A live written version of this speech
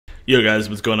Yo guys,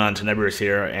 what's going on? TimeChanger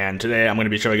here, and today I'm going to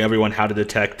be showing everyone how to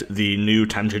detect the new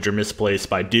TimeChanger Misplace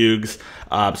by Doogs.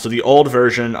 So the old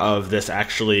version of this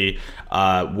actually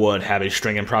would have a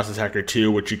string in Process Hacker 2,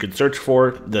 which you could search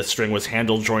for. The string was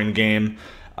handle join game.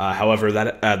 However,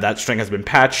 that string has been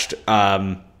patched,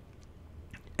 and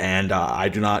I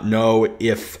do not know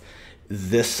if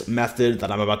this method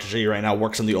that I'm about to show you right now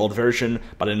works on the old version,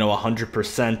 but I know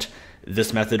 100%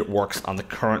 this method works on the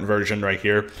current version right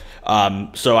here.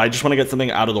 So I just want to get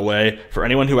something out of the way. For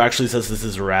anyone who actually says this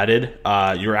is ratted,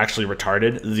 you're actually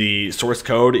retarded. The source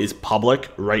code is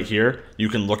public right here. You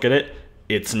can look at it.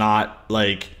 It's not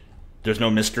like, there's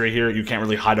no mystery here. You can't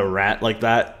really hide a rat like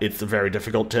that. It's very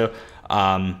difficult to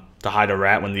hide a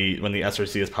rat when the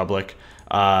SRC is public.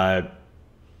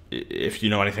 If you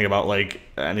know anything about like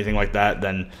anything like that,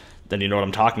 then you know what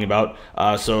I'm talking about.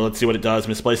 So let's see what it does.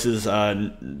 Misplaces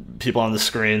people on the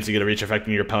screen, so you get a reach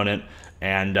affecting your opponent.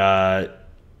 And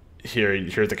here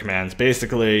are the commands.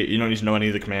 Basically, you don't need to know any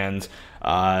of the commands.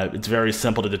 It's very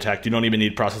simple to detect. You don't even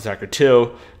need Process Hacker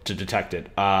 2 to detect it.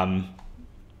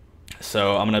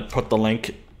 So I'm going to put the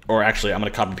link, or actually I'm going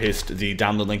to copy paste the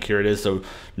download link. Here it is. So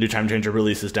new TimeChanger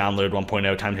releases download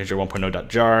 1.0 TimeChanger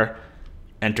 1.0.jar.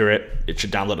 Enter it. It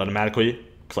should download automatically.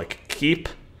 Click keep.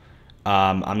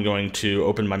 I'm going to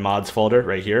open my mods folder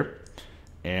right here,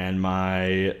 and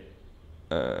my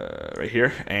right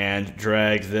here, and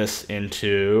drag this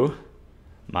into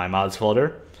my mods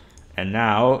folder. And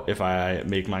now, if I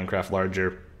make Minecraft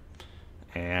larger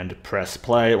and press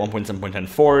play, 1.7.10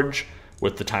 Forge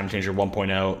with the TimeChanger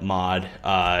 1.0 mod,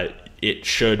 it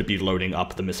should be loading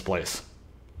up the Misplace.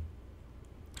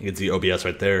 You can see OBS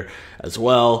right there as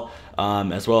well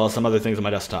as some other things on my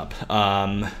desktop.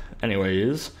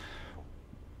 Anyways,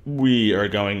 we are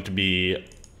going to be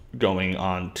going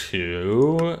on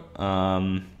to,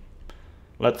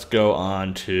 let's go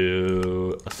on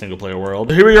to a single player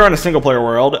world. Here we are in a single player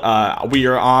world. We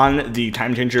are on the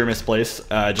TimeChanger Misplace.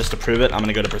 Just to prove it, I'm going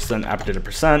to go to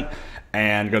 %app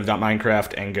and go to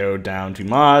 .minecraft and go down to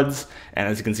mods. And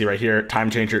as you can see right here,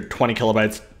 TimeChanger 20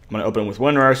 kilobytes. I'm going to open it with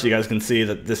WinRAR so you guys can see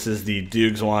that this is the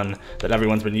Doogs one that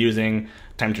everyone's been using.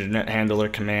 TimeChanger net handler,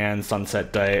 command,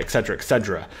 sunset day, etc.,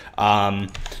 etc.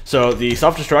 So the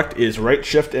self-destruct is right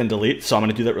shift and delete, so I'm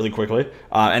going to do that really quickly.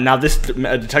 And now this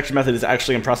detection method is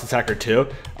actually in Process Hacker 2,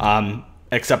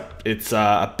 except it's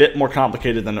a bit more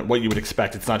complicated than what you would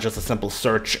expect. It's not just a simple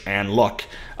search and look.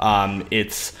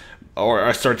 Or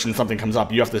a search and something comes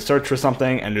up. You have to search for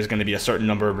something, and there's going to be a certain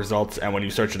number of results, and when you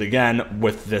search it again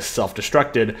with this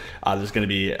self-destructed, there's going to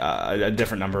be a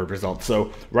different number of results.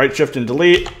 So right shift and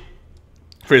delete,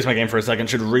 freeze my game for a second,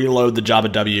 should reload the Java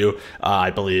W,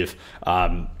 I believe,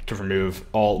 to remove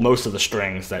most of the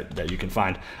strings that you can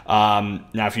find. Now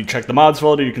if you check the mods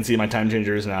folder, you can see my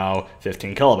TimeChanger is now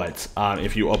 15 kilobytes.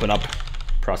 If you open up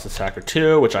Process Hacker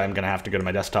 2, which I'm going to have to go to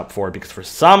my desktop for because for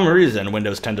some reason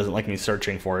Windows 10 doesn't like me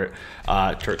searching for it.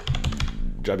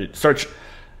 Search.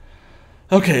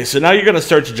 Okay, so now you're going to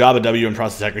search Java W in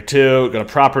Process Hacker 2, go to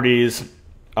Properties,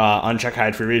 uncheck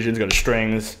Hide Free Regions, go to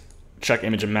Strings, check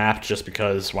Image and Map just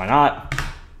because why not.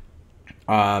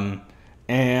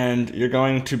 And you're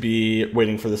going to be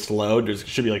waiting for this to load. There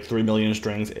should be like 3 million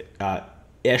strings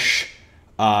ish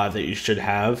that you should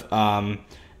have.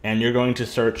 And you're going to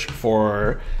search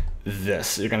for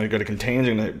this. You're going to go to contains,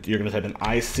 you're going to type in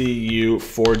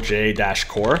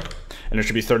ICU4J-core, and there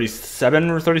should be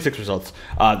 37 or 36 results.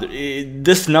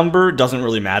 This number doesn't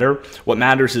really matter. What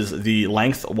matters is the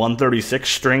length 136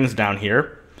 strings down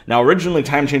here. Now, originally,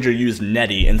 TimeChanger used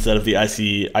Netty instead of the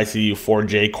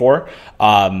ICU4J core,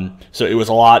 so it was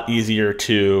a lot easier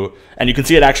to, and you can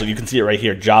see it actually, you can see it right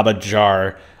here, Java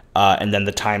jar, and then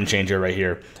the TimeChanger right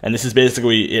here. And this is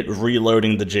basically it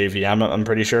reloading the JVM, I'm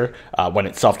pretty sure, when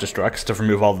it self-destructs to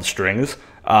remove all the strings.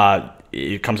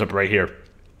 It comes up right here.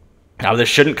 Now, this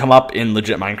shouldn't come up in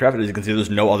legit Minecraft. As you can see,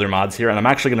 there's no other mods here. And I'm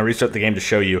actually going to restart the game to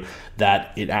show you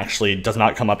that it actually does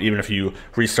not come up even if you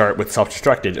restart with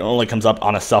self-destructed. It only comes up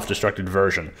on a self-destructed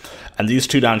version. And these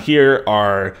two down here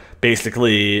are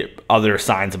basically other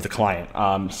signs of the client.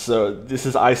 So this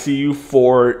is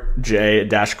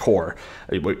ICU4J-core.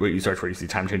 What you search for, you see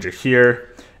TimeChanger here.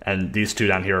 And these two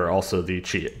down here are also the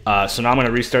cheat. So now I'm going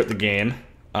to restart the game.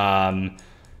 And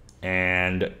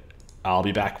I'll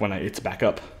be back when it's back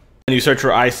up. And you search for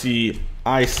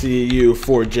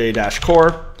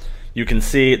ICU4J-core, you can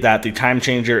see that the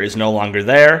TimeChanger is no longer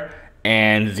there,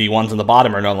 and the ones on the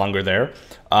bottom are no longer there.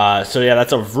 So yeah,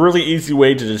 that's a really easy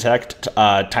way to detect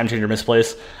TimeChanger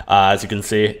Misplace. As you can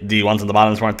see, the ones on the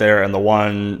bottoms weren't there, and the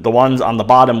ones on the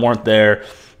bottom weren't there,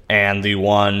 and the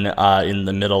one in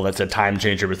the middle that said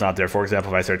TimeChanger was not there. For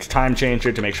example, if I search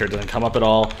TimeChanger to make sure it doesn't come up at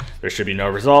all, there should be no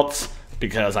results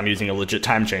because I'm using a legit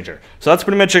TimeChanger. So that's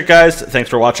pretty much it, guys. Thanks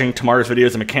for watching. Tomorrow's video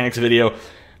is a mechanics video.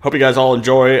 Hope you guys all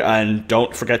enjoy, and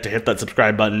don't forget to hit that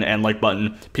subscribe button and like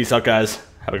button. Peace out, guys.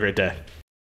 Have a great day.